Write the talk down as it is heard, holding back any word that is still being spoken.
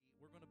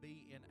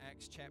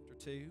Acts chapter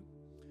 2.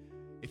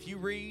 If you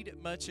read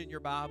much in your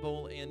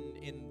Bible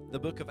in the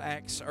book of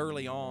Acts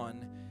early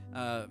on,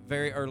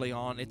 very early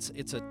on, it's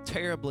a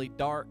terribly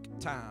dark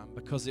time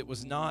because it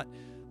was not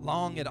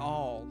long at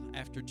all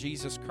after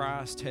Jesus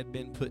Christ had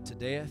been put to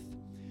death.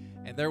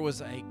 And there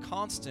was a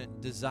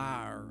constant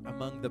desire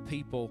among the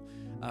people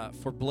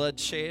for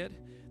bloodshed.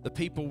 The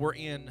people were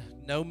in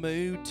no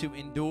mood to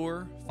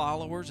endure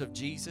followers of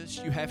Jesus.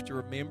 You have to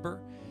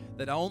remember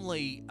that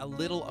only a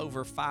little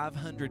over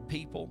 500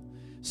 people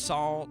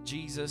saw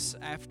Jesus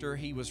after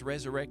he was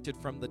resurrected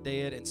from the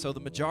dead. And so the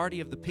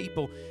majority of the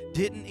people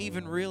didn't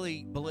even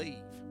really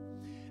believe.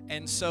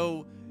 And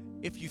so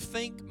if you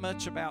think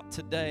much about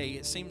today,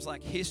 it seems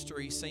like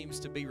history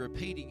seems to be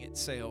repeating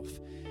itself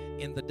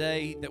in the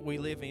day that we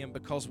live in,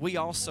 because we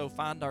also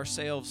find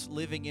ourselves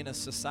living in a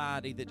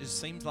society that just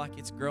seems like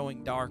it's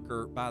growing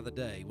darker by the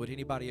day. Would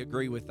anybody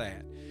agree with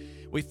that?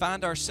 We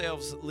find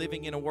ourselves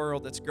living in a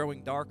world that's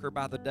growing darker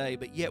by the day,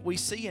 but yet we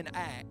see in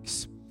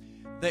Acts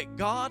that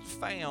God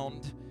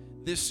found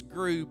this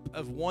group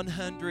of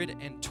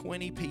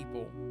 120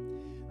 people.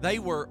 They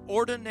were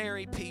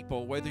ordinary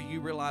people, whether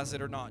you realize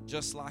it or not,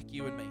 just like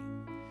you and me.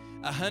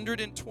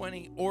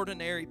 120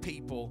 ordinary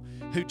people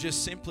who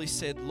just simply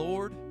said,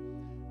 Lord,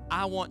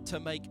 I want to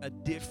make a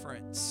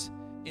difference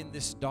in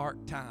this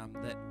dark time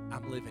that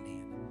I'm living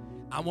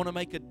in. I want to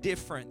make a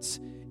difference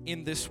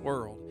in this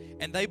world.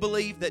 And they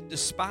believed that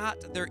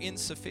despite their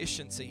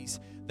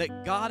insufficiencies,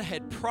 that God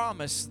had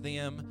promised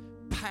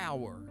them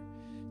power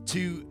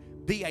to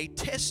be a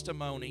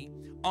testimony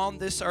on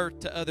this earth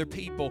to other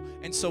people.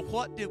 And so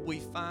what did we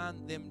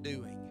find them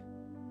doing?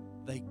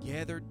 They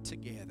gathered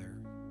together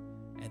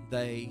and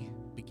they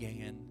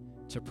began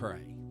to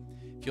pray.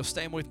 If you'll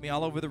stand with me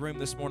all over the room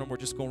this morning, we're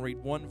just going to read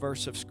one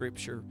verse of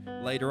Scripture.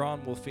 Later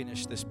on, we'll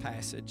finish this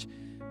passage.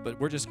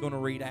 But we're just going to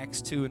read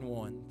Acts 2 and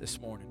 1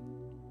 this morning.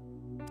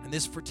 And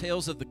this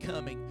foretells of the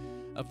coming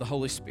of the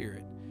Holy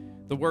Spirit.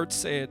 The Word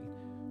said,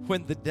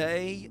 when the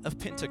day of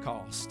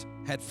Pentecost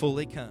had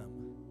fully come,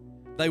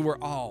 they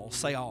were all,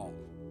 say all,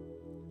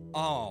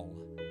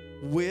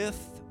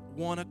 with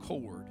one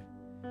accord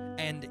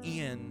and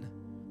in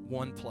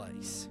one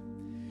place.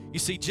 You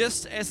see,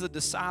 just as the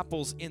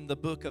disciples in the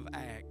book of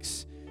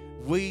Acts,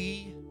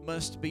 we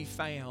must be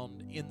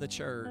found in the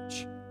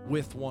church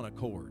with one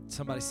accord.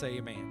 Somebody say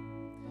amen.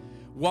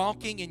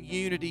 Walking in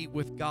unity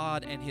with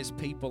God and His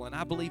people. And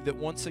I believe that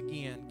once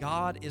again,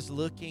 God is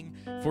looking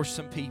for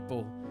some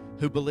people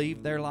who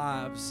believe their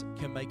lives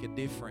can make a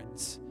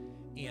difference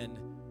in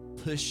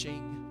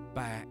pushing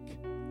back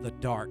the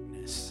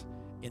darkness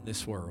in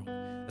this world.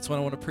 That's what I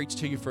want to preach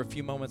to you for a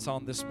few moments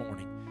on this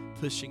morning.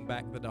 Pushing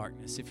back the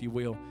darkness. If you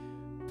will,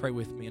 pray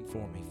with me and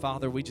for me.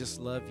 Father, we just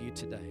love you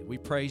today. We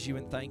praise you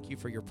and thank you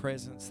for your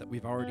presence that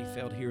we've already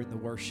felt here in the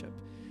worship.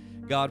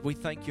 God, we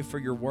thank you for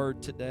your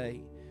word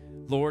today.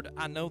 Lord,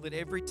 I know that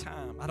every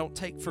time, I don't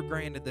take for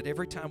granted that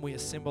every time we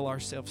assemble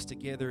ourselves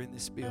together in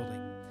this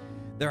building,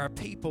 there are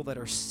people that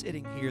are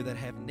sitting here that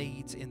have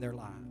needs in their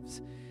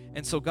lives.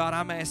 And so, God,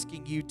 I'm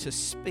asking you to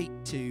speak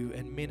to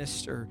and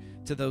minister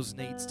to those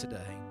needs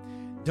today.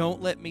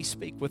 Don't let me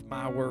speak with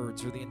my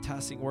words or the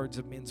enticing words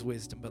of men's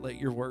wisdom, but let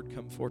your word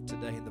come forth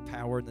today in the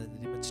power and the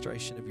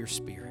demonstration of your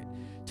Spirit.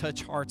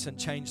 Touch hearts and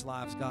change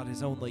lives, God,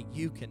 as only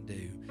you can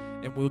do,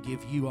 and we'll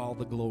give you all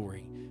the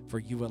glory, for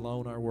you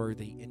alone are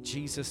worthy. In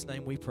Jesus'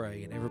 name we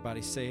pray, and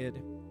everybody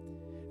said,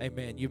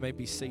 amen. You may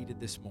be seated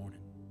this morning.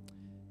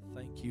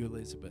 Thank you,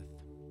 Elizabeth.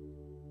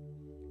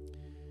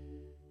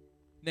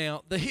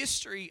 Now, the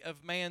history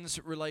of man's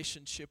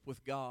relationship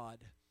with God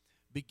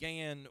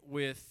began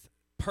with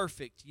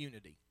perfect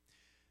unity.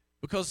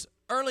 Because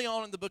early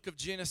on in the book of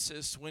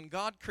Genesis, when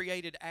God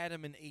created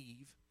Adam and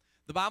Eve,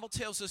 the Bible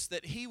tells us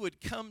that He would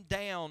come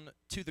down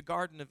to the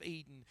Garden of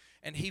Eden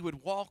and He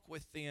would walk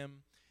with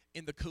them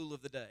in the cool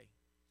of the day.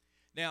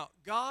 Now,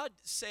 God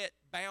set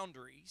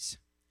boundaries,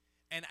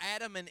 and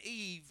Adam and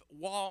Eve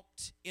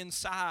walked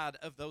inside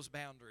of those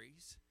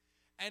boundaries.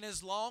 And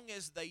as long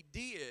as they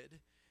did,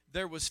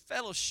 there was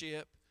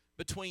fellowship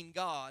between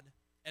God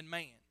and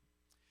man.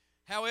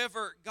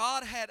 However,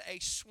 God had a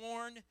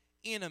sworn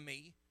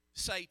enemy,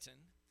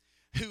 Satan,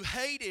 who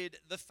hated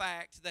the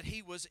fact that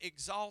he was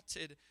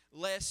exalted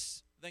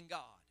less than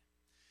God.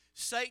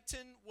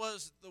 Satan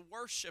was the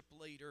worship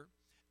leader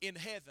in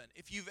heaven.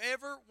 If you've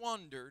ever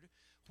wondered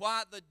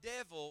why the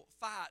devil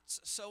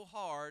fights so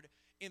hard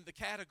in the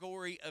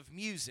category of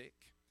music,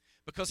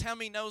 because how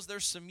many knows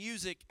there's some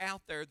music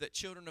out there that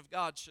children of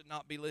God should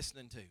not be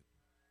listening to?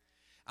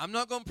 I'm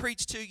not going to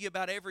preach to you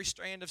about every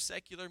strand of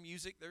secular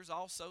music. There's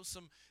also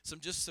some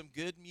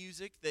good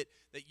music that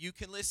you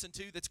can listen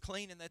to that's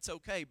clean and that's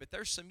okay. But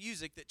there's some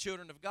music that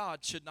children of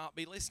God should not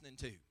be listening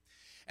to.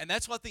 And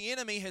that's what the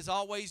enemy has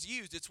always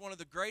used. It's one of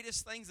the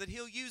greatest things that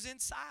he'll use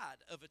inside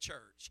of a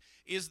church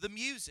is the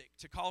music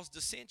to cause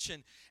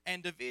dissension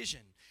and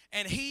division.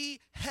 And he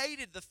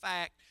hated the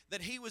fact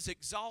that he was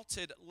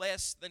exalted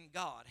less than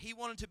God. He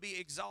wanted to be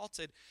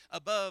exalted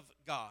above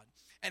God.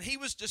 And he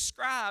was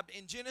described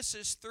in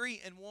Genesis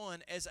 3 and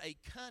 1 as a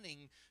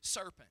cunning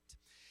serpent.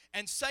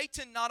 And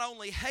Satan not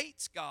only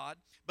hates God,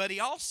 but he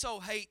also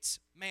hates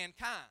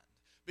mankind.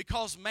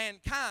 Because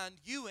mankind,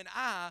 you and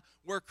I,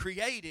 were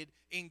created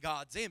in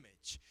God's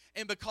image.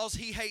 And because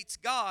he hates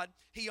God,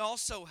 he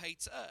also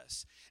hates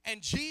us.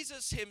 And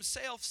Jesus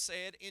himself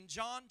said in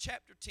John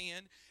chapter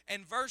 10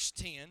 and verse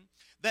 10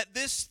 that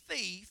this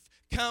thief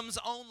comes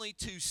only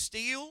to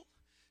steal,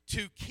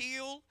 to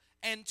kill,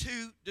 and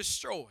to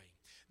destroy.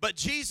 But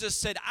Jesus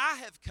said, I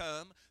have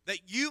come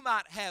that you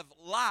might have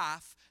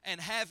life and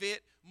have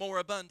it more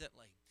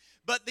abundantly.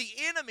 But the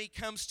enemy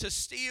comes to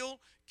steal,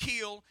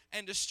 kill,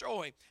 and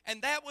destroy.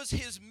 And that was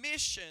his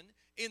mission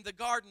in the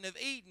Garden of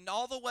Eden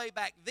all the way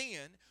back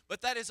then,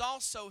 but that is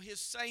also his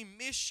same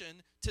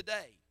mission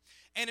today.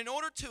 And in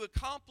order to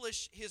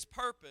accomplish his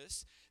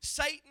purpose,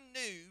 Satan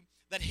knew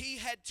that he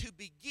had to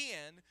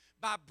begin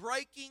by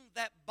breaking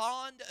that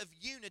bond of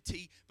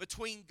unity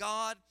between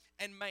God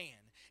and man.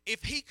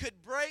 If he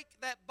could break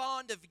that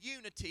bond of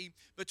unity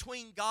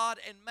between God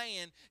and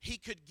man, he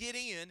could get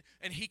in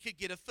and he could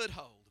get a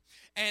foothold.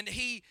 And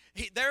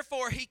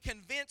therefore he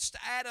convinced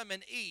Adam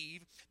and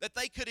Eve that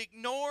they could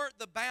ignore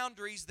the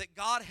boundaries that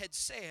God had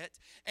set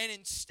and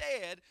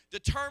instead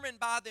determine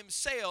by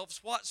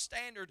themselves what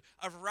standard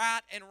of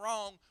right and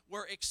wrong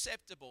were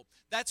acceptable.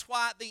 That's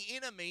why the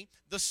enemy,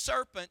 the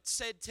serpent,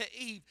 said to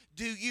Eve,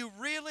 do you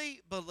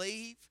really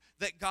believe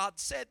that God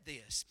said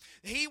this?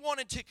 He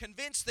wanted to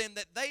convince them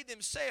that they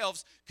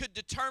themselves could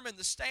determine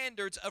the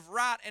standards of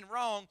right and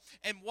wrong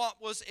and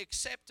what was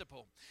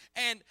acceptable.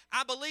 And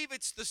I believe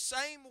it's the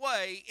same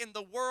way in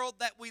the world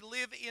that we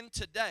live in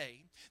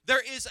today.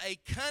 There is a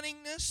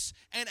cunningness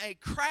and a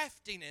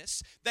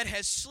craftiness that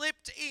has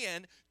slipped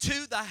in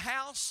to the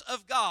house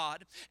of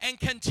God and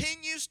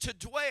continues to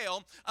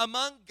dwell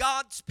among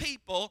God's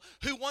people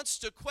who wants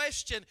to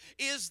question,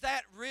 is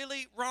that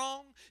really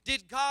wrong?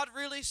 Did God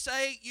really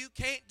say you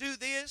can't do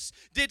this?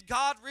 Did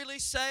God really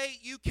say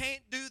you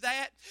can't do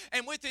that?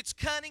 And with its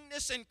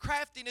cunningness and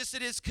craftiness,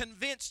 it has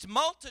convinced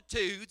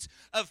multitudes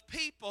of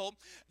people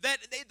that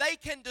they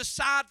can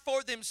decide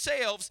for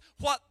themselves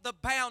what the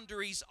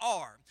boundaries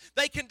are.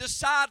 They can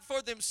decide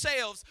for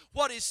themselves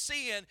what is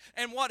sin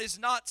and what is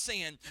not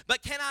sin.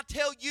 But can I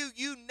tell you,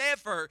 you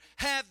never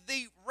have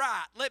the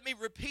right. Let me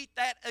repeat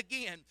that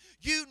again.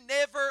 You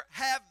never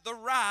have the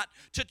right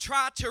to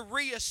try to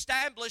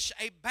reestablish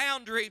a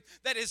boundary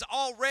that is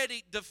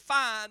already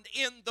defined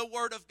in the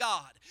Word of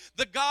God.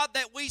 The God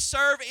that we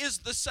serve is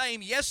the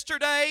same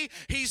yesterday,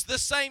 He's the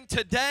same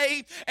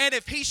today, and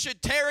if He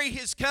should tarry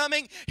His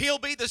coming, He'll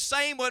be the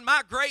same when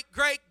my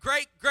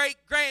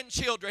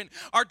great-great-great-great-grandchildren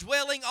are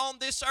dwelling on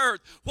this earth.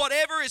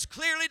 Whatever is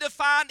clearly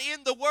defined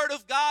in the Word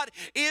of God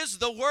is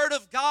the Word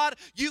of God.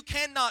 You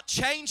cannot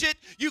change it,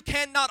 you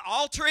cannot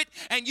alter it,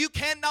 and you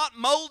cannot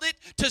mold it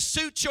to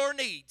suit your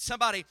needs.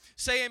 Somebody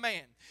say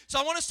amen. So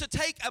I want us to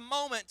take a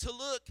moment to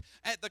look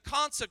at the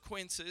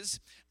consequences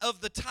of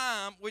the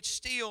time which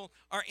still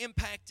are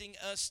impacting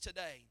us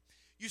today.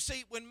 You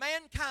see, when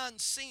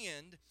mankind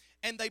sinned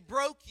and they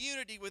broke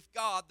unity with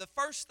God, the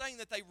first thing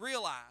that they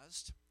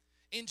realized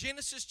in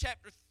Genesis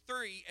chapter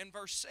 3 and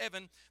verse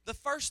 7, the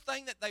first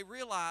thing that they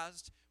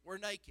realized were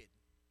naked.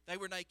 They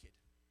were naked.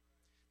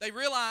 They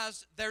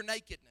realized their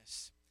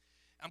nakedness.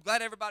 I'm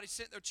glad everybody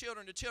sent their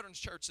children to children's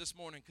church this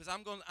morning, because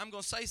I'm going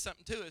to say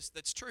something to us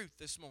that's truth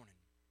this morning.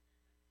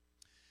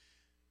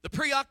 The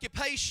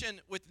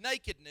preoccupation with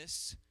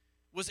nakedness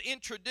was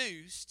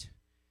introduced,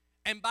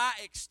 and by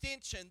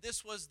extension,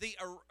 this was the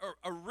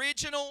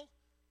original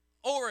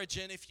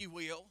origin, if you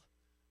will,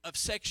 of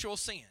sexual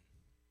sin.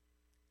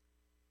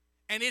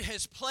 And it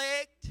has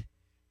plagued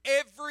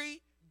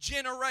every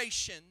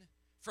generation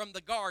from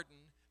the garden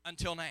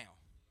until now.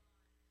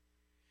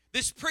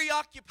 This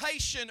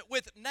preoccupation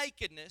with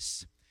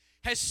nakedness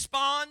has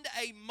spawned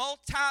a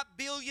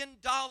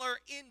multi-billion-dollar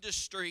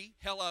industry,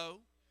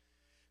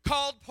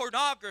 called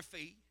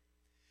pornography,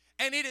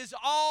 and it is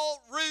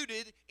all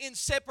rooted in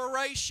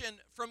separation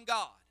from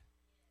God.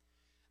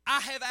 I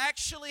have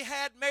actually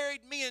had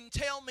married men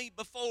tell me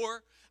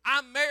before,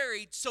 I'm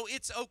married, so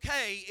it's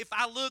okay if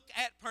I look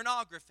at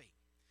pornography.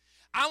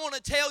 I want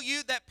to tell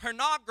you that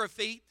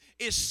pornography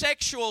is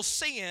sexual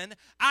sin.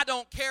 I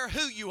don't care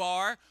who you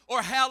are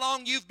or how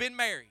long you've been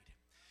married.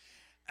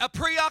 A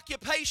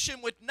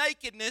preoccupation with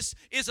nakedness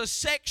is a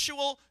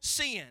sexual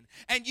sin.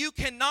 And you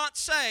cannot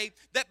say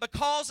that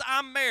because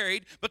I'm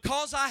married,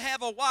 because I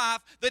have a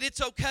wife, that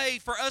it's okay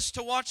for us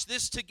to watch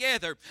this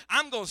together.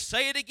 I'm going to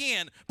say it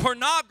again.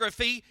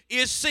 Pornography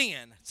is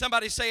sin.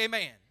 Somebody say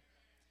amen.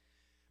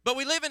 But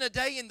we live in a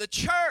day in the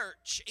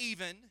church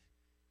even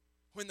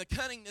when the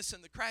cunningness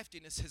and the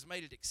craftiness has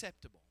made it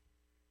acceptable.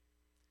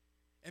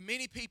 And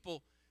many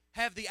people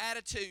have the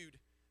attitude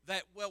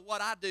that, well, what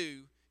I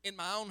do in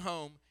my own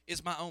home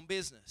is my own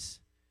business.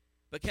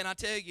 But can I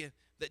tell you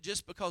that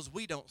just because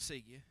we don't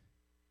see you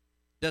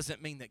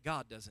doesn't mean that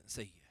God doesn't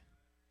see you.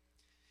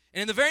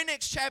 And in the very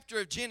next chapter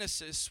of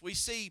Genesis, we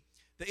see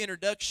the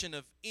introduction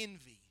of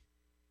envy,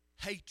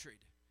 hatred,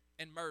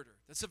 and murder.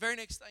 That's the very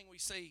next thing we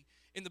see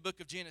in the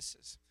book of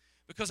Genesis.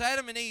 Because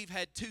Adam and Eve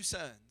had two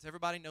sons.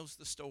 Everybody knows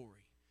the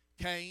story.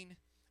 Cain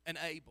and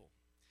Abel.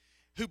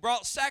 who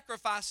brought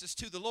sacrifices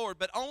to the Lord,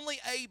 but only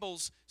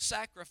Abel's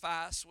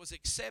sacrifice was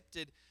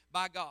accepted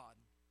by God.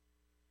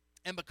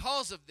 And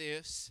because of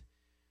this,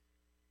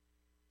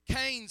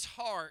 Cain's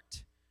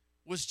heart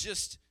was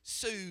just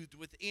soothed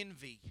with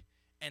envy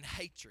and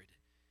hatred.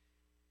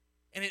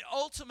 And it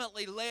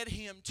ultimately led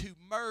him to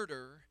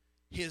murder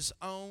his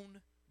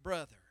own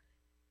brother.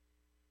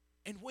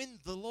 And when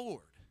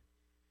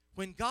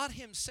God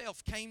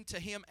himself came to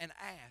him and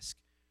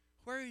asked,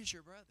 "Where is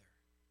your brother?"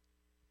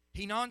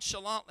 he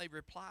nonchalantly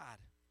replied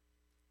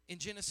in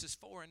Genesis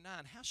 4 and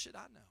 9, "How should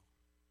I know?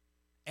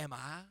 Am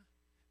I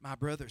my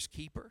brother's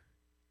keeper?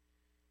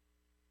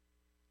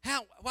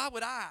 Why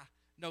would I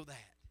know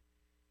that?"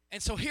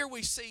 And so here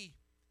we see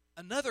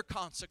another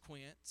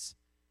consequence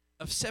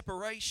of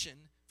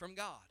separation from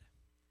God.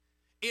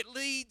 It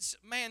leads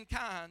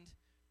mankind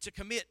to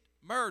commit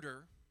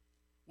murder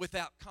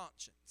without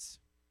conscience.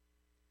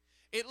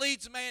 It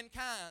leads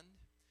mankind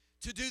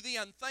to do the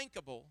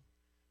unthinkable,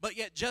 but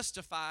yet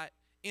justify it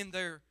in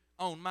their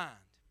own mind.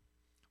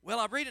 Well,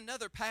 I read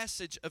another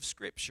passage of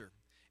Scripture.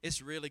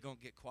 It's really going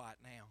to get quiet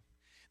now.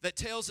 That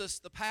tells us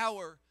the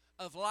power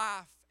of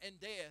life and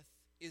death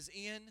is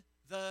in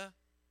the...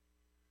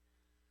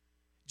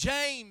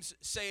 James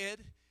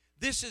said,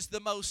 "This is the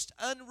most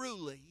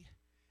unruly,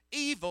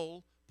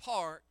 evil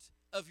part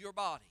of your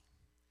body."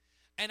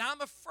 And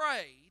I'm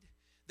afraid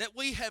that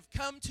we have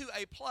come to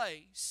a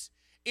place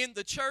in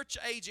the church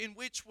age in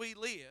which we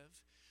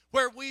live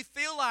where we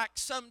feel like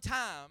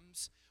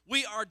sometimes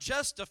we are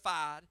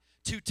justified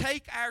to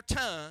take our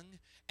tongue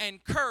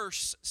and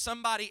curse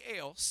somebody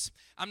else.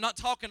 I'm not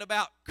talking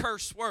about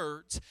curse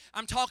words.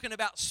 I'm talking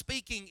about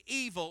speaking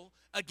evil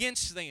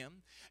against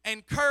them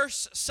and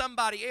curse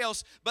somebody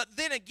else. But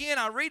then again,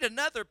 I read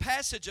another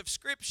passage of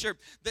Scripture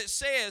that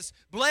says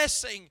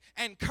blessing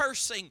and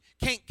cursing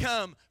can't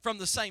come from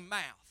the same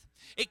mouth.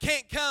 It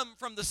can't come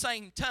from the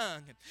same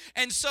tongue.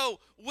 And so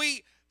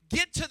we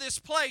get to this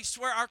place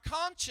where our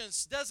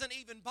conscience doesn't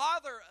even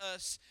bother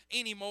us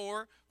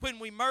anymore when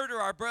we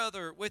murder our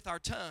brother with our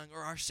tongue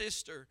or our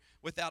sister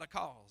without a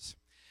cause.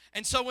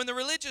 And so when the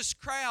religious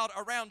crowd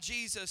around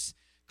Jesus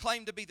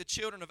claimed to be the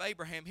children of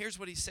Abraham, here's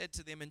what he said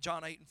to them in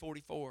John 8 and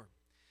 44.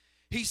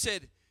 He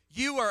said,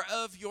 "You are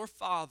of your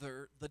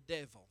father, the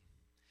devil,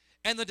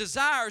 and the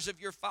desires of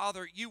your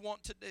father you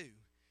want to do.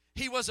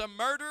 He was a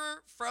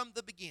murderer from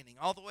the beginning,"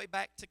 all the way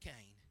back to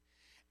Cain,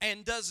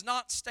 "and does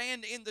not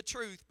stand in the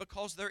truth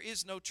because there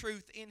is no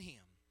truth in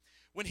him.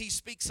 When he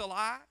speaks a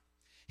lie,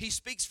 he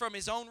speaks from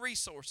his own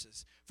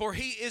resources, for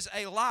he is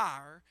a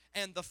liar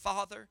and the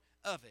father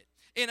of it."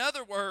 In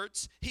other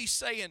words, he's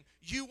saying,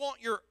 you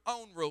want your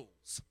own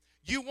rules.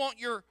 You want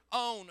your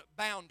own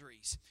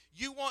boundaries.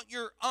 You want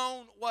your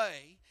own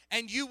way,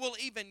 and you will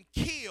even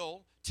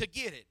kill to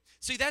get it.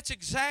 See, that's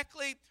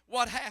exactly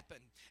what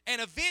happened.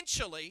 And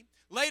eventually,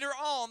 later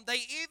on, they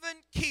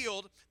even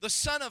killed the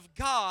Son of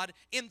God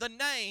in the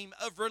name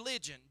of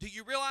religion. Do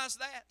you realize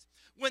that?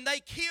 When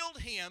they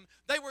killed him,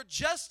 they were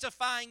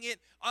justifying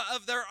it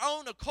of their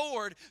own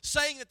accord,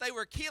 saying that they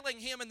were killing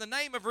him in the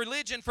name of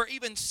religion for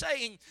even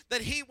saying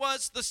that he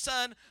was the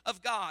Son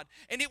of God.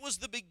 And it was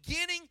the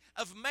beginning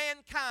of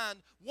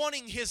mankind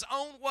wanting his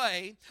own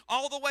way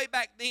all the way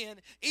back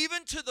then,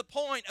 even to the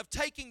point of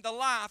taking the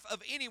life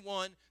of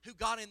anyone who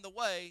got in the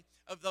way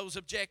of those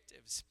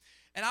objectives.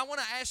 And I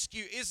want to ask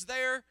you, is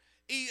there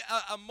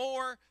a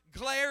more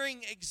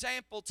glaring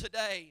example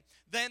today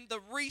than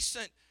the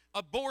recent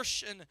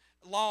abortion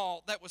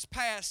law that was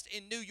passed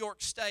in New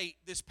York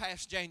State this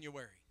past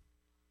January?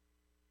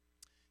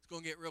 It's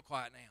going to get real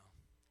quiet now.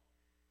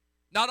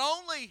 Not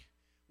only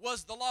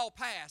was the law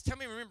passed, how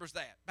many remembers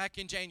that back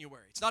in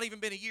January? It's not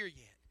even been a year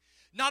yet.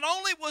 Not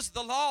only was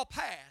the law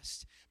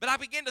passed, but I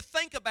began to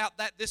think about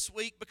that this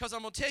week because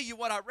I'm going to tell you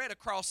what I read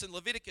across in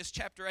Leviticus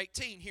chapter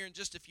 18 here in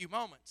just a few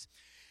moments.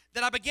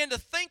 That I began to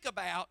think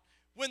about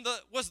when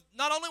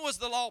not only was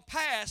the law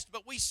passed,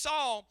 but we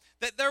saw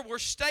that there were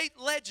state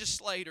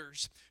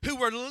legislators who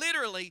were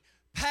literally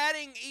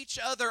patting each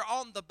other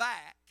on the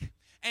back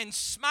and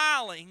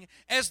smiling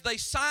as they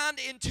signed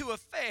into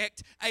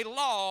effect a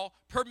law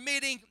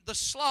permitting the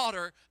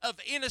slaughter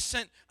of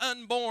innocent,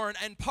 unborn,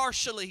 and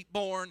partially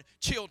born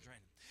children.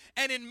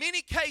 And in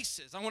many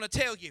cases, I want to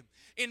tell you,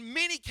 in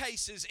many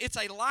cases, it's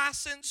a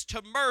license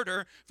to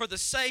murder for the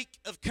sake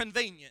of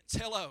convenience.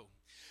 Hello.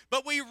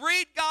 But we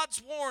read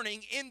God's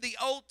warning in the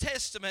Old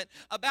Testament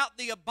about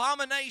the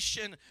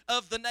abomination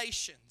of the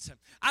nations.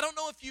 I don't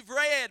know if you've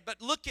read,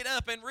 but look it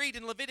up and read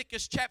in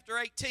Leviticus chapter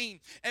 18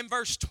 and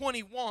verse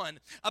 21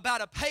 about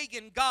a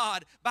pagan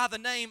god by the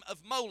name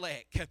of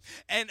Molech.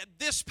 And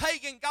this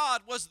pagan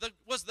god was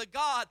the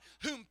god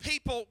whom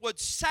people would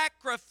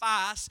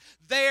sacrifice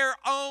their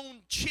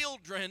own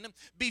children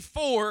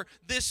before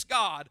this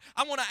god.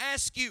 I want to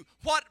ask you,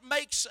 what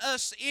makes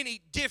us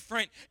any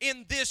different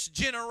in this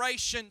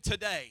generation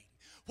today?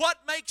 What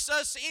makes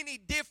us any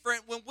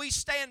different when we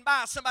stand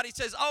by? Somebody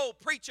says, oh,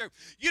 preacher,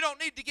 you don't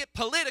need to get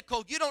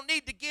political. You don't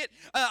need to get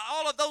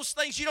all of those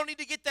things. You don't need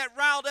to get that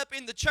riled up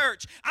in the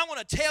church. I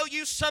want to tell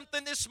you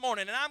something this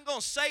morning, and I'm going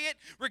to say it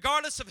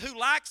regardless of who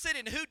likes it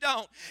and who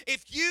don't.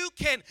 If you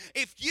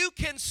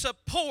can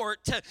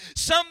support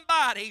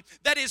somebody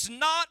that is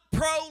not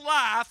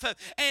pro-life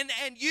and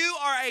you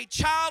are a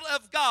child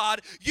of God,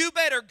 you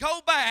better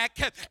go back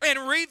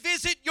and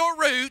revisit your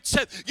roots.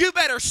 You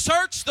better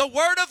search the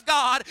Word of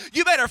God.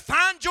 You better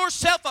find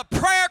yourself a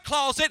prayer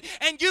closet,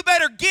 and you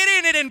better get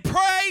in it and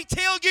pray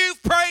till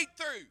you've prayed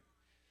through.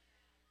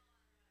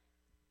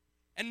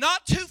 And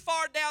not too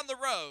far down the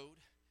road,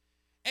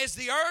 as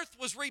the earth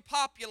was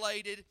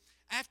repopulated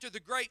after the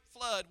great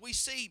flood, we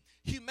see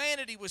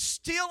humanity was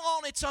still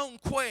on its own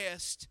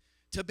quest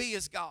to be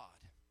as God.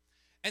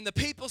 And the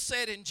people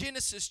said in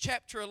Genesis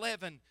chapter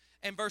 11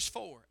 and verse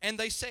 4, and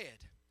they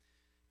said,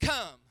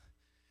 come,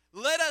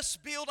 let us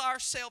build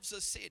ourselves a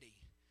city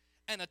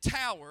and a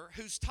tower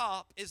whose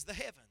top is the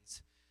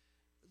heavens.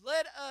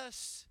 Let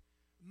us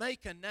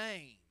make a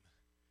name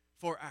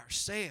for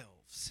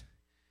ourselves,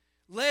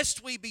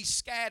 lest we be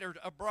scattered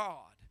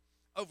abroad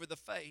over the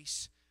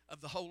face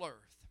of the whole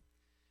earth.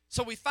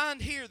 So we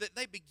find here that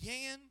they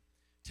began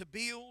to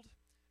build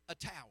a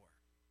tower,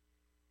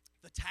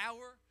 the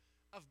Tower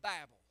of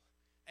Babel,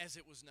 as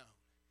it was known.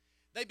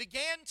 They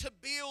began to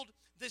build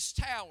this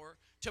tower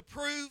to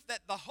prove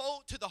that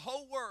to the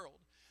whole world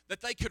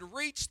that they could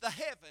reach the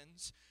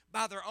heavens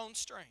by their own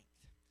strength.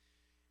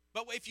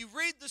 But if you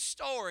read the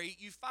story,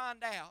 you find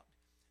out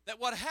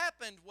that what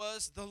happened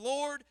was the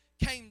Lord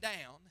came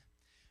down,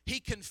 He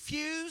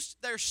confused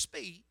their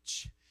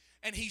speech,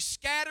 and He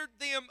scattered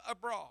them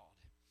abroad.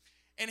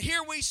 And here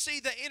we see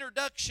the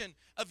introduction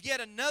of yet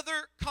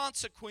another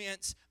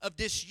consequence of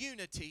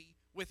disunity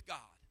with God.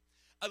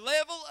 A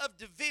level of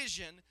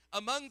division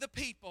among the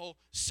people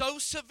so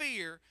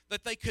severe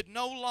that they could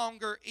no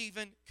longer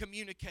even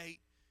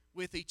communicate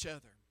with each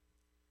other.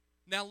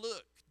 Now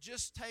look,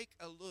 just take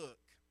a look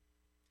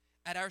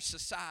at our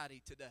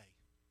society today.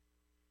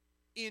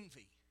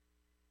 Envy,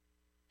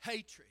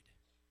 hatred,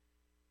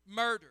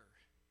 murder,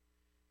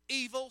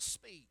 evil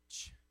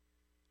speech,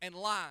 and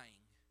lying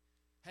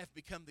have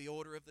become the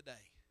order of the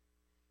day.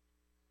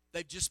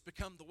 They've just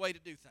become the way to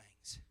do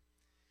things.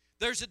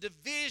 There's a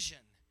division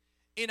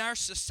in our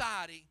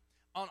society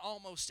on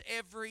almost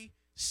every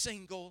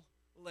single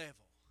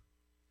level.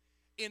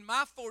 In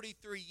my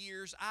 43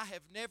 years, I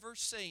have never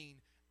seen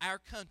our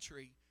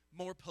country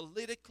more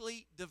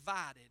politically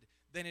divided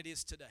than it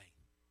is today.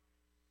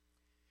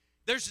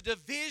 There's a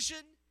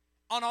division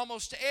on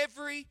almost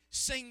every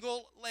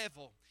single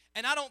level.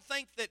 And I don't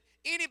think that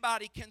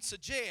anybody can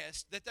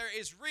suggest that there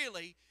is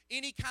really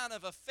any kind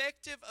of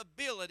effective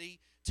ability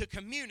to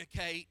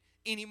communicate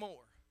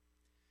anymore.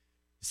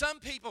 Some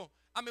people,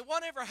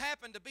 whatever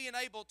happened to being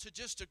able to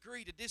just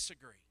agree to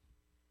disagree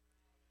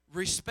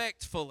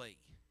respectfully?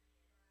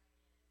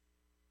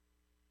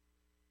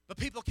 But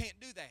people can't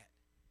do that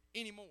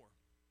anymore.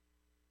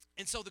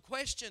 And so the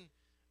question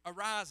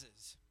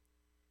arises,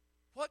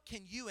 what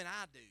can you and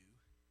I do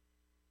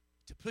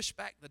to push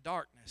back the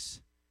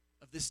darkness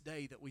of this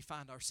day that we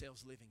find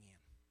ourselves living in?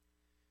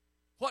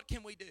 What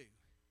can we do?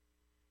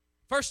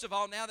 First of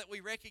all, now that we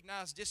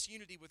recognize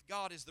disunity with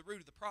God is the root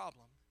of the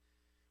problem,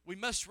 we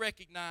must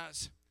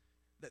recognize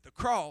that the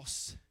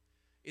cross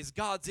is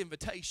God's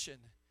invitation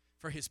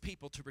for His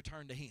people to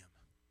return to Him.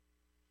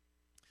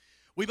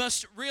 We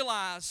must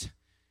realize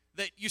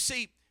that, you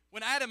see,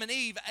 when Adam and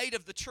Eve ate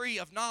of the tree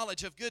of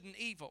knowledge of good and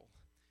evil,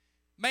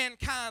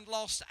 mankind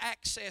lost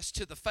access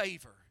to the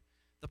favor,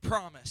 the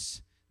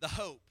promise, the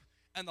hope,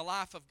 and the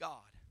life of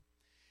God.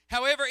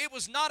 However, it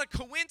was not a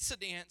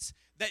coincidence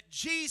that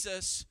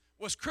Jesus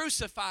was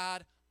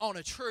crucified on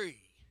a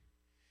tree.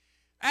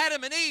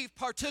 Adam and Eve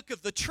partook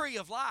of the tree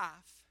of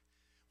life,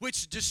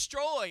 which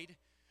destroyed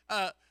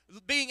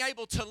being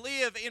able to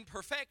live in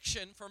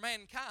perfection for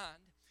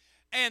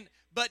mankind.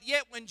 But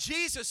yet when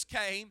Jesus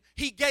came,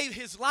 He gave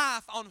His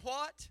life on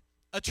what?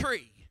 A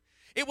tree.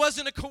 It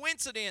wasn't a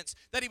coincidence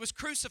that He was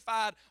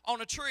crucified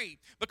on a tree,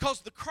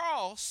 because the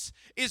cross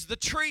is the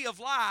tree of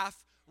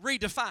life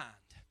redefined.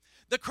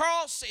 The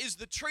cross is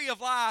the tree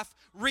of life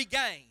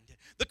regained.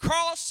 The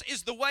cross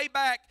is the way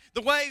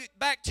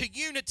back to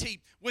unity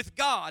with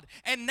God.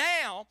 And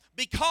now,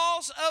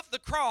 because of the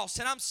cross,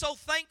 and I'm so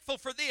thankful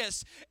for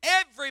this,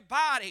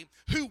 everybody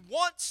who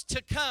wants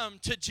to come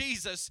to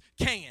Jesus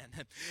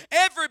can.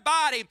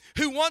 Everybody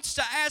who wants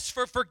to ask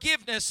for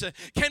forgiveness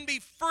can be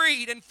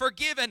freed and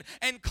forgiven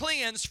and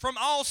cleansed from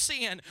all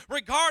sin,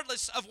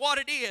 regardless of what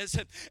it is.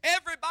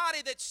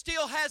 Everybody that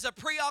still has a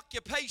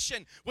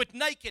preoccupation with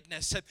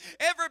nakedness,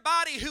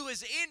 everybody who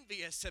is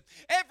envious,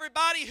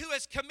 everybody who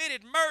has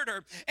committed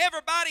murdered,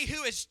 everybody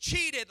who has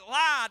cheated,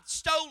 lied,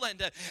 stolen,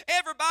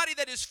 everybody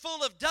that is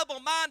full of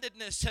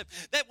double-mindedness,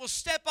 that will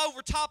step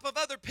over top of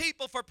other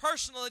people for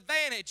personal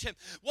advantage,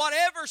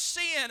 whatever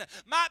sin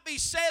might be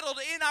settled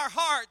in our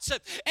hearts,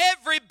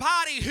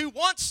 everybody who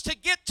wants to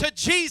get to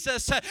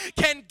Jesus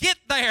can get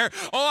there.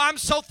 Oh, I'm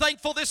so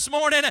thankful this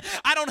morning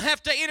I don't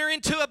have to enter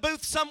into a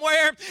booth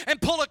somewhere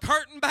and pull a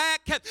curtain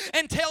back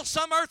and tell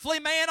some earthly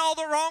man all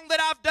the wrong that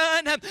I've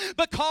done.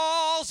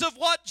 Because of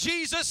what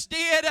Jesus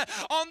did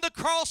on the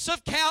cross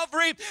of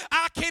Calvary,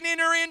 I can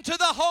enter into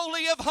the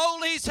Holy of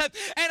Holies and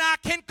I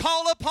can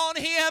call upon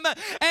Him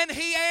and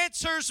He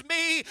answers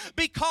me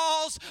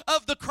because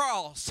of the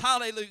cross.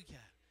 Hallelujah.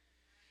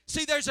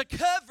 See, there's a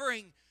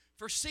covering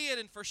for sin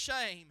and for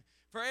shame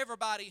for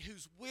everybody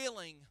who's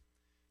willing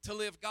to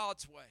live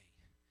God's way.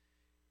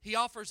 He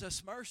offers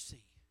us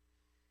mercy.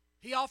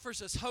 He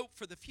offers us hope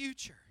for the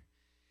future.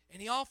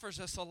 And He offers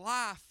us a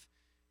life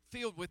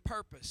filled with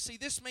purpose. See,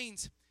 this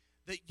means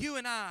that you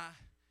and I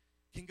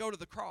can go to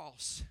the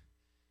cross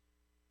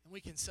and we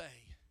can say,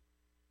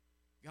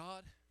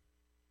 God,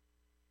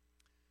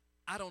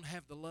 I don't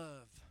have the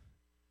love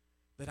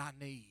that I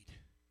need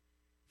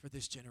for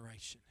this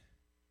generation.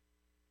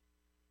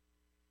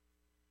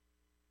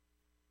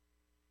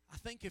 I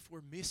think if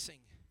we're missing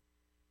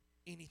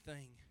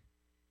anything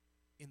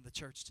in the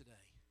church today,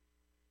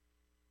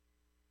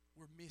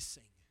 we're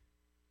missing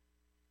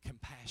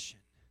compassion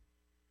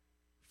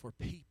for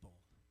people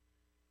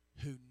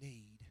who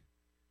need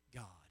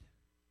God.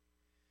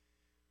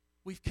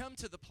 We've come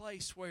to the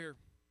place where,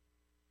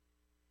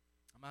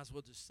 I might as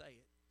well just say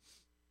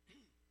it,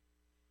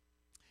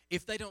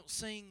 if they don't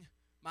sing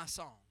my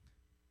song,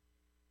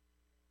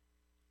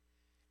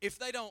 if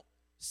they don't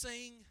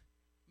sing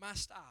my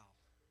style,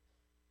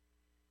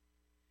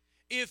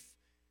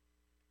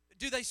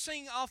 do they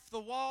sing off the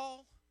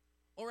wall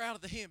or out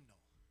of the hymnal?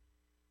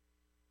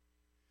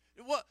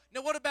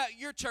 What about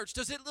your church?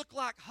 Does it look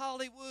like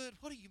Hollywood?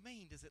 What do you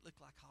mean, does it look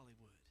like Hollywood?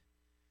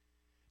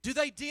 Do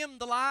they dim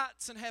the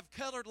lights and have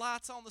colored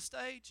lights on the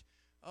stage?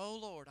 Oh,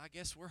 Lord, I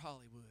guess we're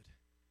Hollywood.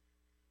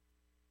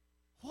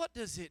 What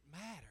does it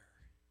matter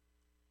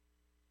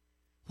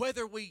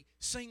whether we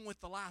sing with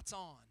the lights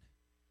on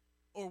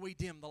or we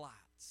dim the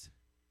lights?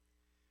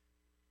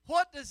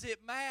 What does it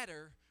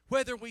matter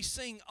whether we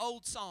sing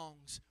old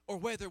songs or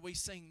whether we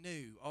sing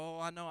new? Oh,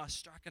 I know I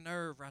strike a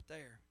nerve right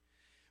there.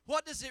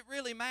 What does it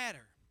really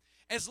matter?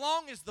 As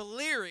long as the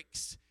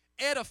lyrics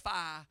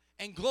edify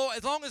and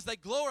as long as they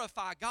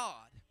glorify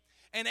God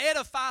and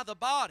edify the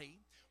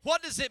body,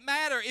 what does it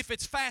matter if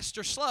it's fast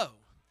or slow?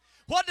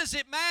 What does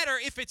it matter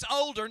if it's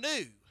old or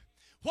new?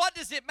 What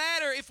does it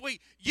matter if we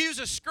use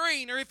a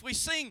screen or if we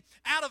sing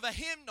out of a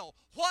hymnal?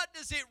 What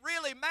does it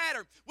really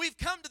matter? We've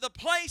come to the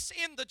place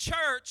in the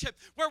church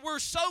where we're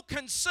so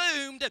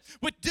consumed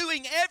with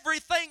doing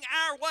everything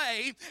our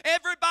way,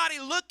 everybody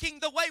looking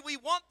the way we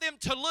want them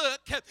to look,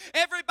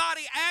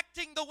 everybody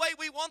acting the way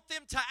we want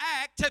them to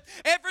act,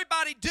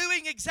 everybody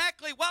doing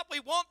exactly what we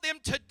want them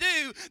to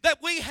do, that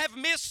we have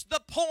missed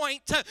the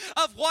point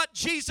of what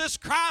Jesus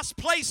Christ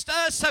placed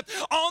us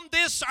on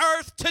this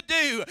earth to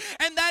do.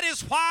 And that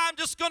is why I'm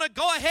just going to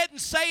go ahead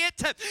and say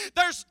it.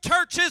 There's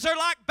churches are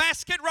like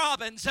Baskin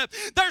Robbins.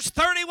 There's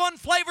 31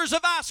 flavors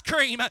of ice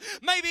cream,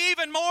 maybe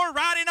even more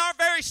right in our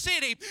very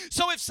city.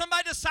 So if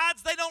somebody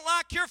decides they don't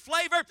like your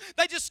flavor,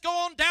 they just go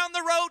on down the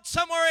road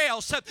somewhere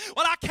else.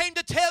 Well, I came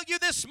to tell you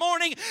this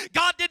morning,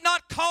 God did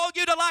not call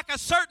you to like a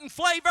certain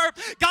flavor.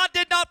 God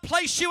did not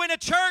place you in a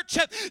church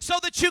so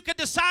that you could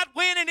decide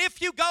when and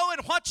if you go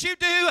and what you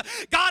do.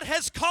 God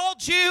has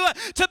called you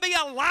to be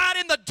a light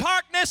in the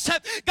darkness.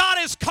 God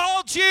has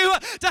called you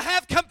to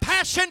have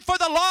compassion for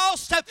the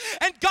lost.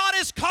 And God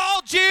has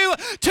called you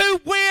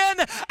to win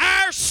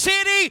our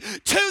city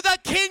to the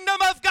kingdom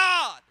of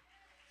God.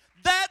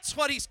 That's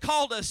what He's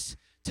called us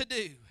to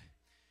do.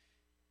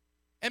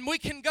 And we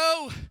can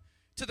go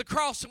to the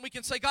cross and we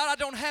can say, God, I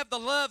don't have the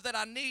love that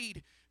I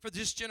need for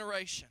this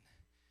generation.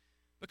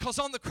 Because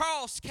on the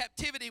cross,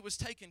 captivity was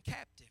taken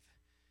captive.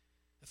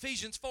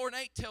 Ephesians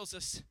 4:8 tells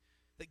us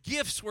that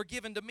gifts were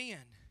given to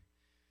men.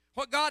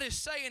 What God is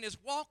saying is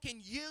walk in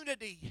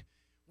unity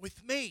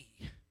with me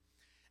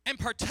and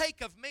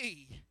partake of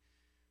me,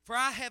 for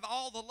I have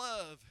all the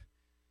love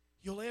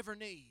you'll ever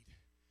need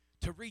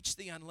to reach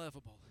the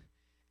unlovable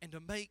and to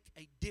make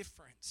a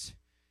difference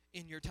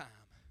in your time.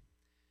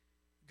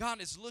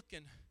 God is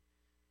looking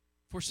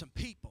for some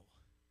people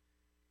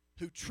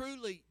who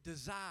truly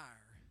desire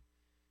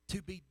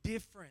to be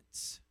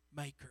difference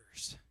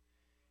makers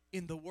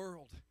in the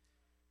world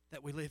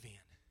that we live in.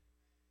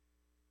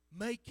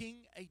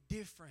 Making a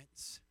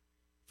difference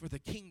for the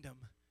kingdom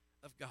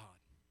of God.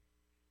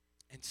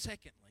 And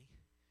secondly,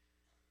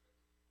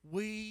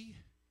 we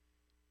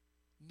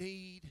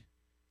need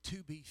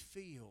to be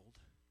filled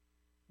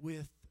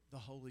with the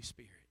Holy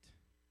Spirit.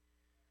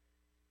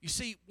 You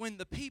see, when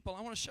the people,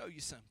 I want to show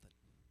you something.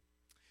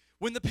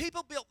 When the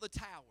people built the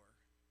Tower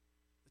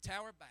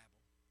of Babel,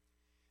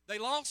 they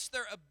lost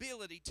their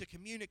ability to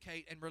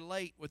communicate and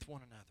relate with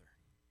one another.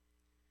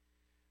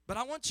 But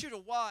I want you to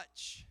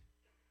watch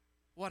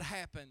what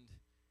happened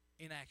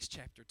in Acts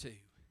chapter 2.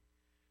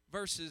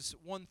 Verses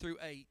 1 through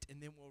 8,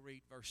 and then we'll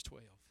read verse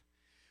 12.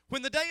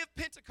 When the day of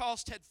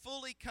Pentecost had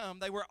fully come,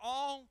 they were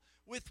all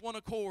with one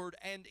accord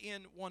and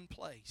in one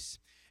place.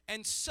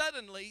 And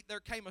suddenly there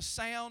came a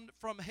sound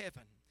from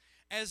heaven,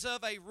 as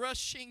of a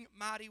rushing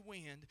mighty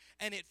wind,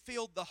 and it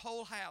filled the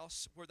whole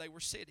house where they were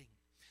sitting.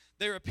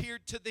 There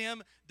appeared to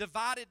them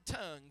divided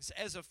tongues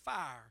as of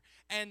fire,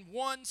 and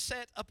one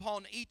sat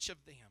upon each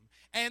of them.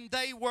 And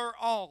they were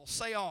all,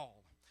 say all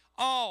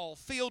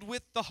filled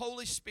with the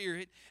Holy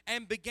Spirit,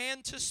 and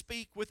began to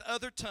speak with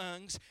other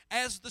tongues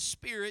as the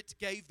Spirit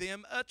gave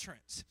them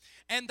utterance.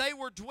 And there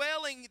were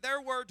dwelling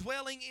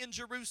in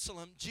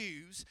Jerusalem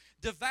Jews,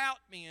 devout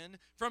men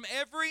from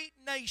every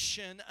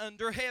nation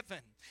under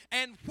heaven.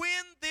 And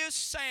when this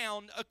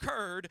sound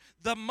occurred,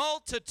 the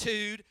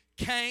multitude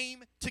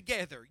came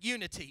together,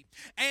 unity,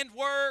 and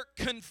were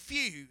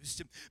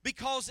confused,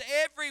 because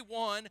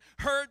everyone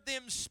heard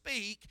them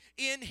speak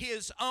in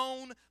his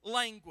own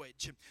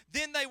language.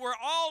 Then they were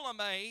all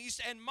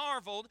amazed and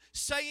marveled,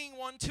 saying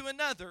one to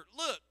another,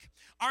 Look,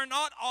 are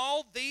not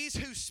all these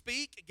who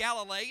speak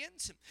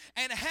Galileans?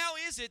 And how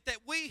is it that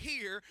we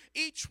hear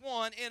each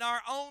one in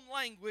our own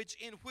language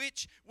in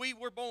which we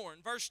were born?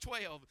 Verse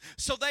 12.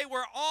 So they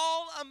were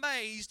all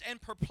amazed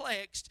and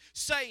perplexed,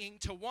 saying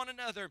to one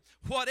another,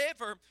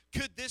 Whatever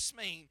could this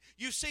mean?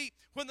 You see,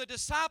 when the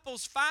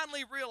disciples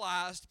finally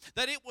realized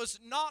that it was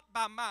not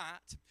by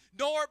might,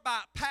 nor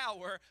by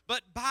power,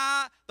 but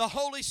by the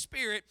Holy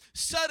Spirit,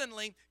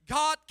 suddenly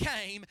God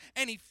came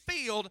and He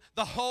filled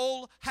the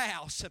whole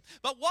house.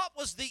 But what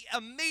was the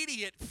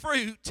immediate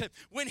fruit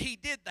when He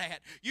did that?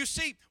 You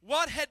see,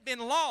 what had been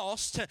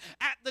lost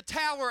at the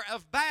Tower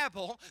of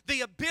Babel,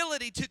 the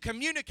ability to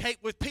communicate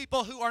with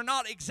people who are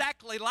not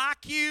exactly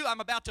like you, I'm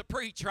about to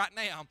preach right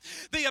now.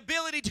 The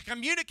ability to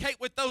communicate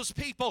with those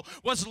people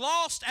was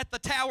lost at the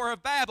Tower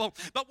of Babel.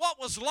 But what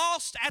was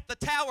lost at the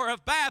Tower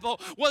of Babel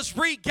was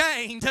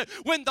regained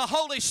when the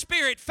Holy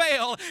Spirit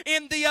fell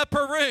in the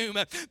upper room.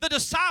 The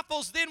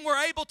disciples then were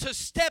able to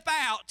step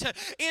out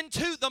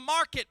into the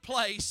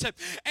marketplace,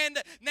 and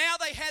now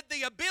they had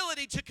the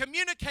ability to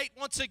communicate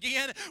once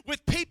again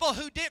with people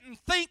who didn't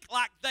think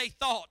like they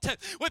thought,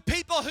 with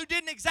people who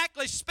didn't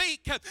exactly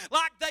speak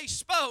like they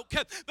spoke,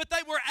 but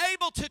they were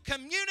able to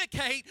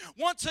communicate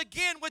once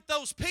again with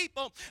those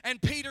people.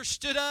 And Peter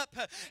stood up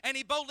and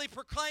he boldly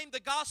proclaimed the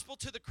gospel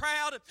to the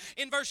crowd.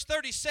 In verse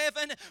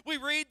 37, we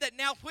read that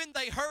now when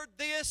they heard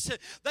this,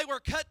 they were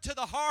cut to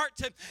the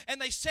heart,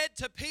 and they said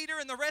to Peter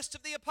and the rest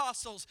of the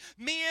apostles,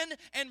 Men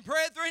and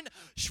brethren,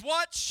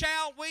 what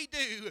shall we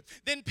do?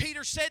 Then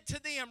Peter said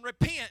to them,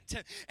 Repent,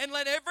 and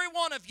let every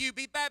one of you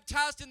be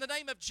baptized in the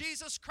name of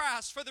Jesus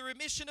Christ for the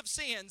remission of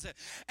sins,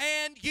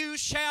 and you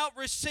shall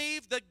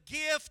receive the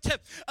gift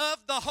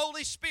of the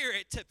Holy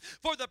Spirit.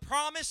 For the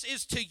promise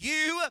is to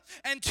you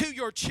and to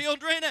your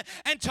children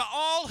and to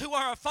all who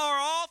are afar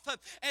off,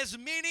 as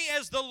many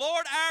as the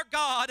Lord our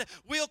God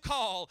will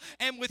call.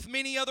 And with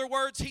many other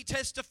words he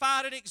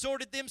testified and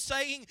exhorted them,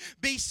 saying,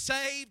 Be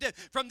saved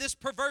from this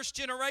perverse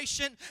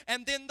generation.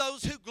 And then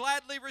those who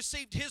gladly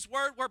received his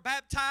word were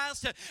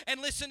baptized. And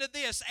listen to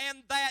this, and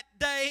that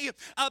day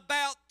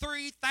about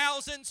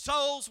 3,000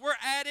 souls were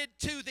added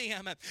to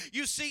them.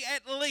 You see,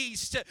 at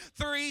least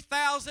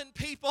 3,000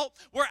 people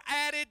were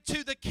added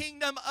to the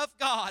kingdom of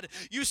God.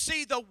 You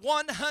see, the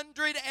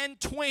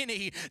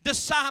 120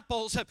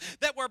 disciples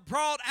that were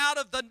brought out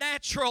of the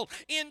natural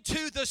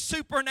into the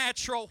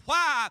supernatural.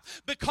 Why?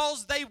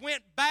 Because they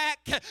went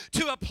back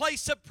to a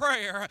place of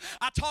prayer.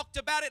 I talked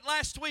about it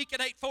last week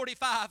at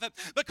 8:45.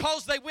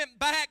 Because they went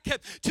back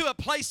to a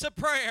place of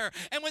prayer.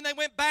 And when they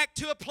went back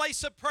to a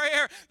place of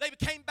prayer, they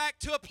came back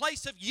to a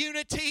place of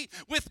unity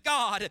with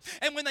God.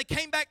 And when they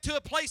came back to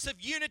a place of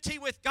unity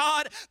with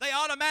God, they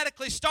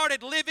automatically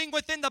started living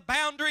within the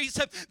boundaries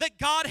that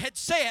God had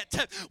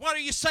set. What are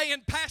you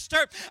saying,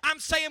 Pastor? I'm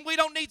saying we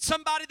don't need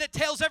somebody that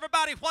tells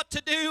everybody what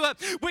to do.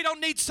 We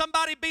don't need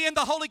somebody being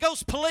the Holy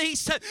Ghost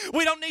police.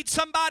 We don't need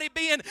somebody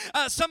being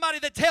somebody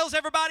that tells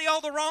everybody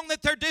all the wrong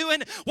that they're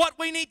doing. What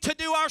we need to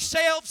do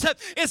ourselves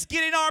is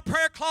get in our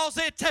prayer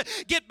closet,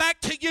 get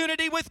back to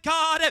unity with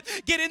God,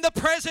 get in the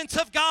presence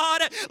of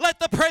God, let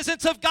the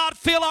presence of God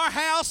fill our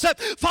house,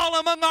 fall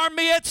among our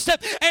midst,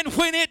 and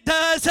when it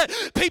does,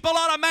 people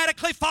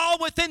automatically fall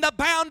within the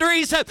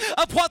boundaries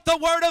of what the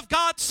Word of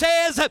God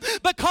says,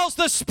 because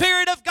the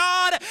Spirit of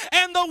God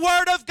and the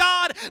Word of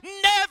God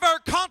never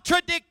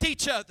contradict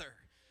each other.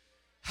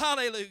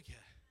 Hallelujah.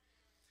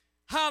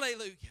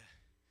 Hallelujah.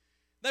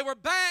 They were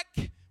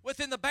back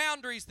within the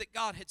boundaries that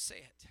God had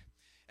set.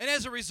 And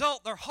as a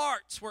result, their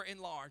hearts were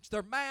enlarged.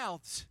 Their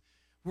mouths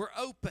were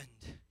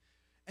opened.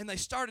 And they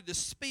started to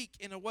speak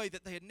in a way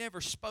that they had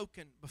never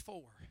spoken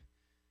before.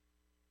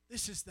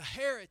 This is the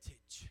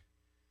heritage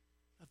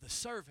of the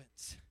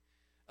servants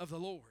of the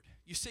Lord.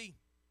 You see,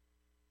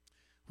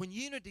 when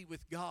unity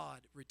with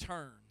God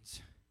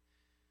returns,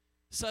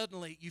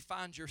 suddenly you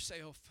find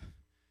yourself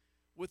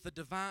with the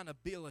divine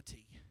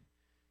ability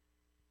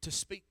to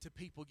speak to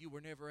people you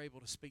were never able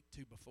to speak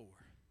to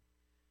before.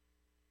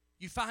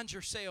 You find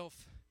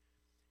yourself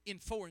in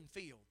foreign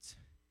fields,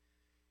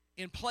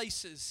 in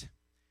places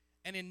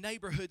and in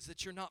neighborhoods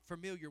that you're not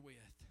familiar with,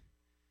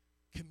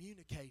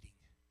 communicating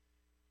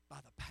by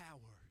the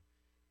power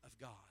of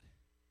God.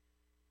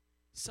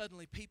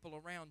 Suddenly people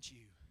around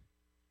you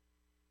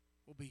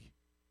will be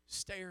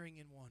staring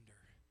in wonder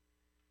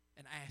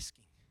and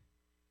asking,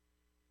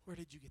 where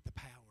did you get the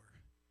power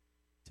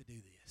to do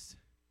this?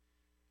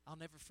 I'll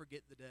never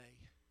forget the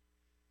day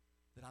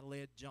that I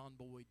led John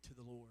Boyd to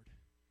the Lord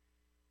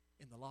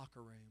in the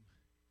locker room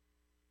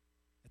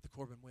at the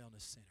Corbin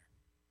Wellness Center.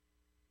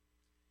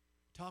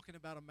 Talking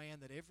about a man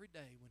that every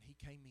day when he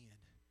came in,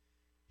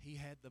 he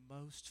had the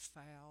most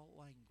foul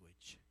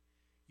language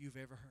you've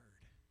ever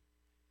heard.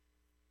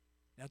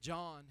 Now,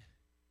 John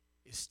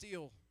is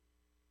still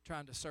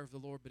trying to serve the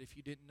Lord, but if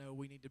you didn't know,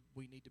 we need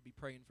to be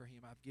praying for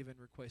him. I've given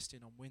requests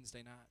in on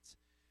Wednesday nights.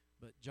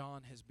 But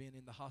John has been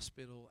in the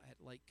hospital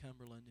at Lake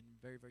Cumberland in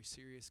very, very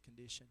serious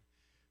condition.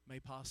 May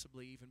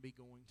possibly even be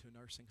going to a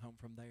nursing home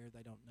from there.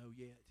 They don't know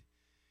yet.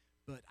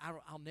 But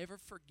I'll never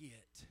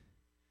forget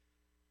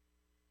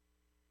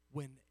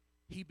when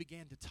he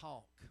began to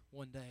talk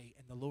one day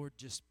and the Lord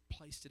just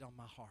placed it on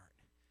my heart,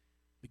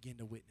 begin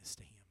to witness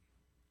to him.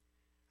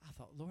 I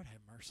thought, Lord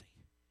have mercy.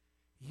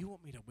 You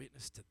want me to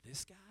witness to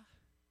this guy?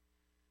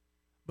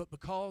 But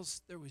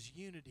because there was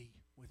unity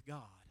with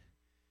God,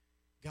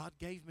 God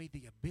gave me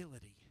the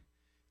ability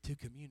to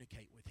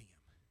communicate with him.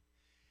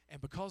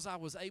 And because I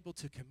was able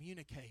to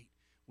communicate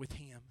with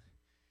him,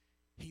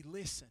 he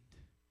listened.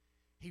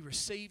 He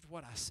received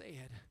what I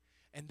said.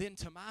 And then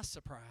to my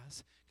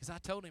surprise, because I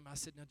told him, I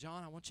said, now,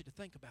 John, I want you to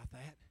think about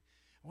that.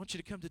 I want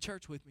you to come to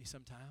church with me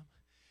sometime.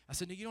 I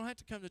said, no, you don't have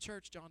to come to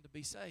church, John, to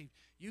be saved.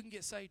 You can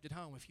get saved at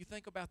home. If you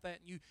think about that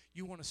and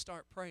you want to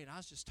start praying. I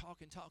was just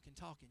talking.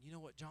 You know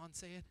what John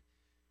said?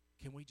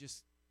 Can we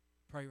just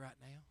pray right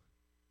now?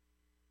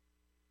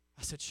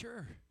 I said,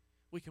 sure,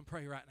 we can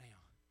pray right now.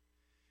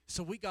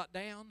 So we got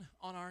down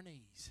on our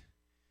knees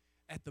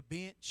at the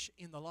bench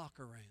in the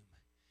locker room,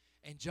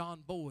 and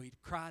John Boyd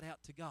cried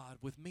out to God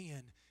with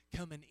men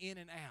coming in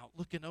and out,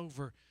 looking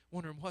over,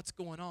 wondering what's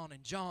going on.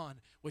 And John,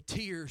 with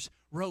tears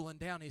rolling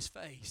down his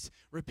face,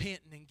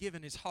 repenting and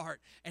giving his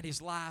heart and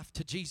his life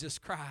to Jesus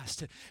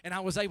Christ. And I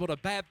was able to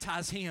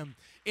baptize him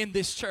in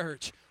this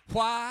church.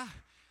 Why?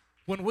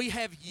 When we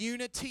have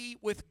unity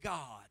with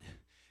God,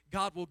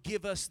 God will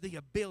give us the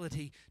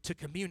ability to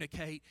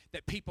communicate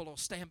that people will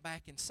stand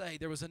back and say.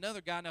 There was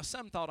another guy. Now,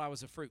 some thought I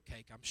was a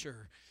fruitcake, I'm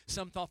sure.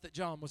 Some thought that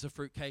John was a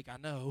fruitcake, I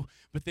know.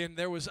 But then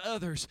there was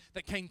others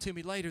that came to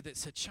me later that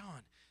said,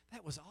 Sean,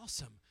 that was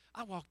awesome.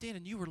 I walked in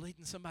and you were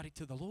leading somebody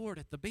to the Lord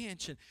at the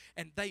bench.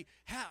 And they,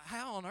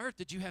 how on earth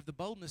did you have the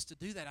boldness to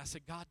do that? I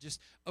said, God just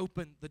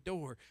opened the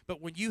door.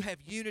 But when you have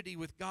unity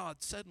with God,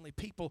 suddenly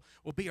people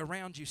will be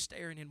around you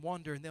staring in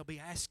wonder, and they'll be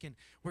asking,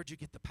 where'd you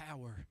get the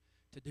power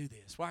to do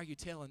this? Why are you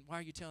telling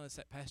us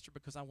that, Pastor?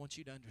 Because I want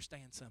you to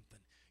understand something.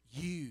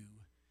 You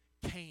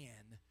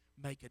can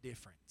make a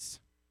difference.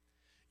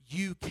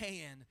 You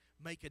can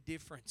make a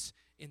difference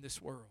in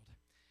this world.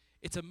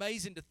 It's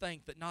amazing to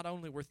think that not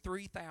only were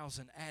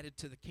 3,000 added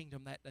to the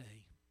kingdom that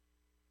day,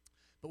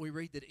 but we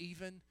read that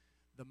even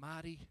the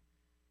mighty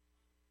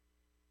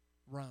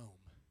Rome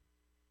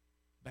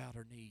bowed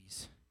her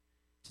knees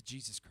to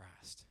Jesus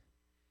Christ.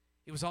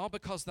 It was all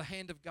because the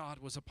hand of God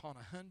was upon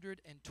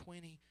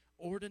 120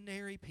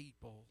 ordinary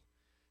people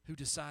who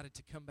decided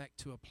to come back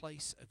to a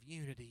place of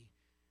unity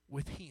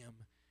with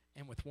him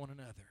and with one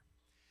another.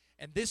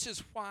 And this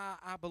is why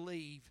I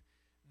believe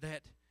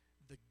that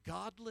the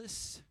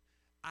godless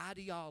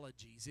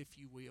ideologies, if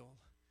you will,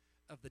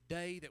 of the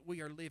day that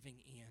we are living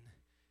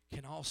in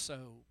can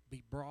also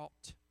be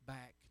brought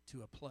back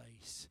to a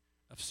place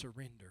of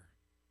surrender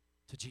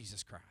to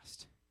Jesus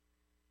Christ.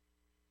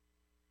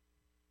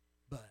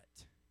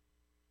 But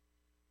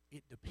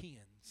it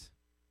depends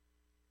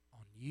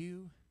on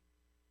you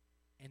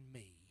and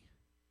me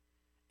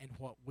and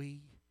what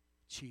we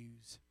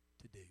choose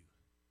to do.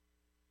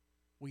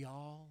 We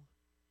all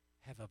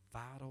have a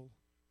vital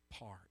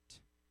part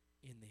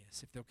in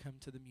this. If they'll come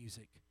to the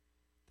music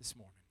this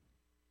morning.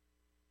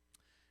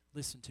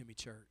 Listen to me,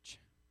 church.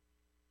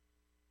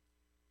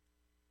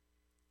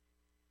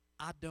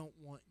 I don't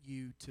want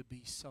you to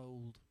be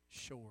sold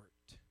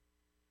short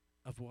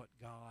of what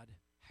God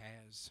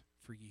has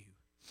for you.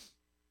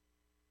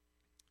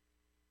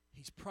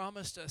 He's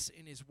promised us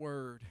in His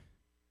Word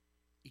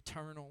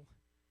eternal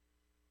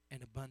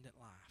and abundant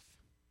life.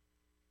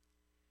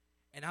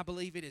 And I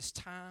believe it is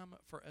time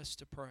for us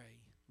to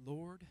pray,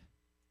 Lord,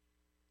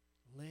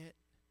 let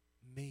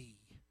me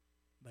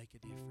make a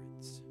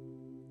difference.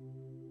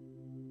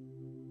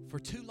 For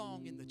too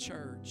long in the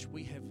church,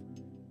 we have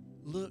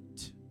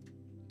looked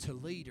to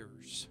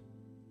leaders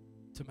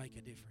to make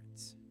a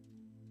difference.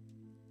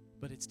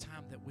 But it's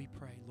time that we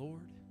pray,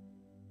 Lord,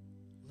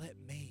 let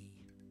me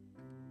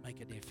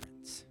make a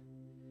difference.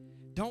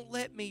 Don't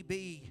let me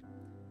be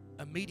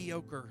a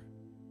mediocre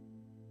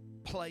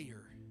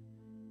player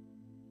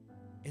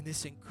in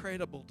this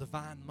incredible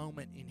divine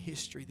moment in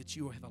history that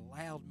you have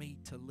allowed me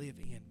to live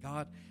in.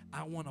 God,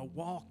 I want to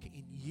walk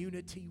in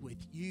unity with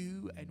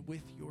you and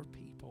with your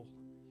people.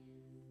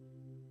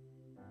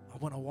 I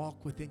want to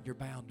walk within your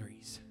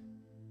boundaries.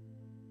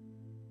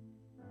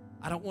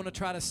 I don't want to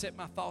try to set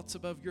my thoughts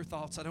above your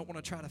thoughts. I don't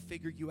want to try to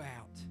figure you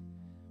out.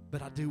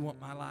 But I do want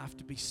my life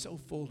to be so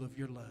full of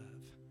your love,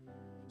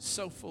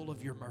 so full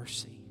of your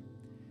mercy,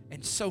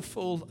 and so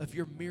full of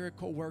your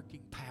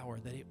miracle-working power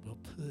that it will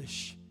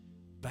push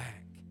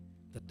back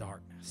the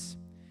darkness.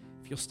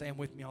 If you'll stand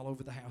with me all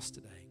over the house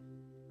today.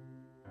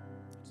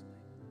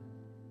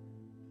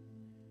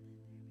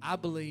 I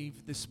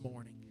believe this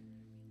morning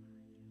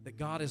that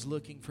God is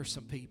looking for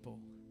some people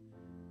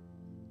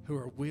who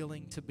are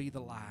willing to be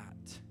the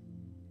light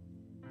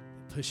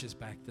that pushes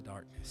back the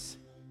darkness.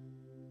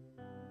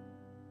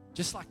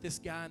 Just like this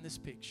guy in this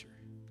picture,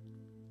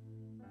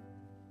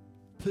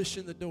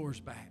 pushing the doors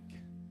back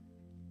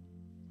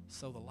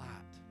so the light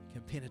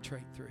can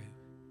penetrate through.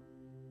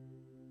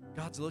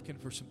 God's looking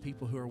for some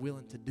people who are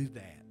willing to do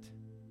that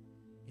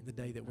in the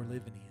day that we're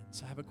living in.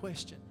 So I have a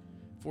question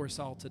for us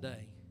all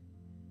today.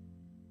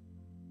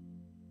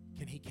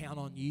 Can He count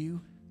on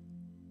you?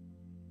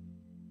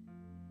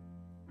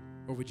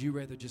 Or would you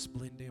rather just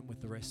blend in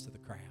with the rest of the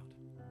crowd?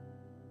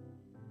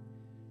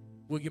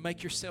 Will you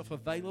make yourself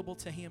available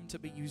to Him to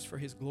be used for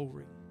His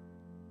glory?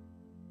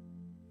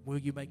 Will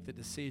you make the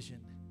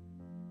decision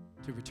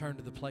to return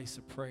to the place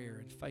of prayer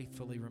and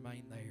faithfully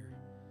remain there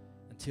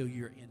until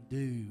you're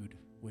endued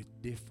with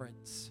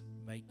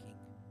difference-making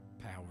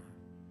power?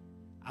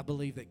 I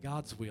believe that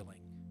God's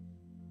willing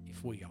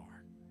if we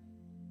are.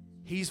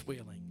 He's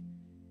willing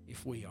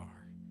if we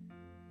are.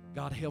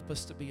 God, help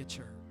us to be a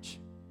church,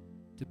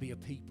 to be a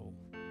people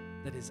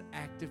that is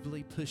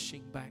actively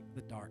pushing back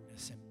the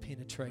darkness and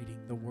penetrating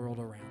the world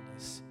around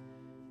us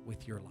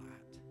with your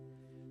light.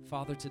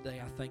 Father,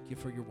 today I thank you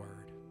for your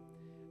word.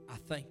 I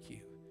thank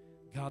you,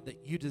 God,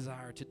 that you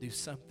desire to do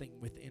something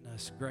within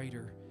us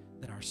greater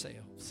than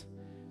ourselves.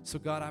 So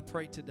God, I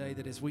pray today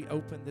that as we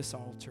open this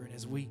altar and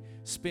as we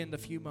spend a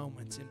few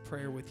moments in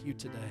prayer with you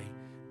today,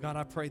 God,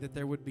 I pray that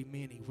there would be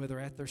many, whether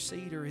at their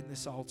seat or in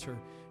this altar,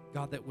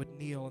 God, that would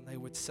kneel and they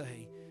would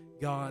say,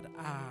 God,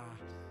 I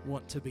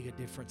want to be a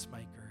difference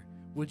maker.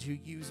 Would you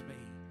use me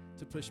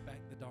to push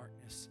back the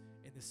darkness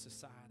in this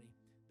society?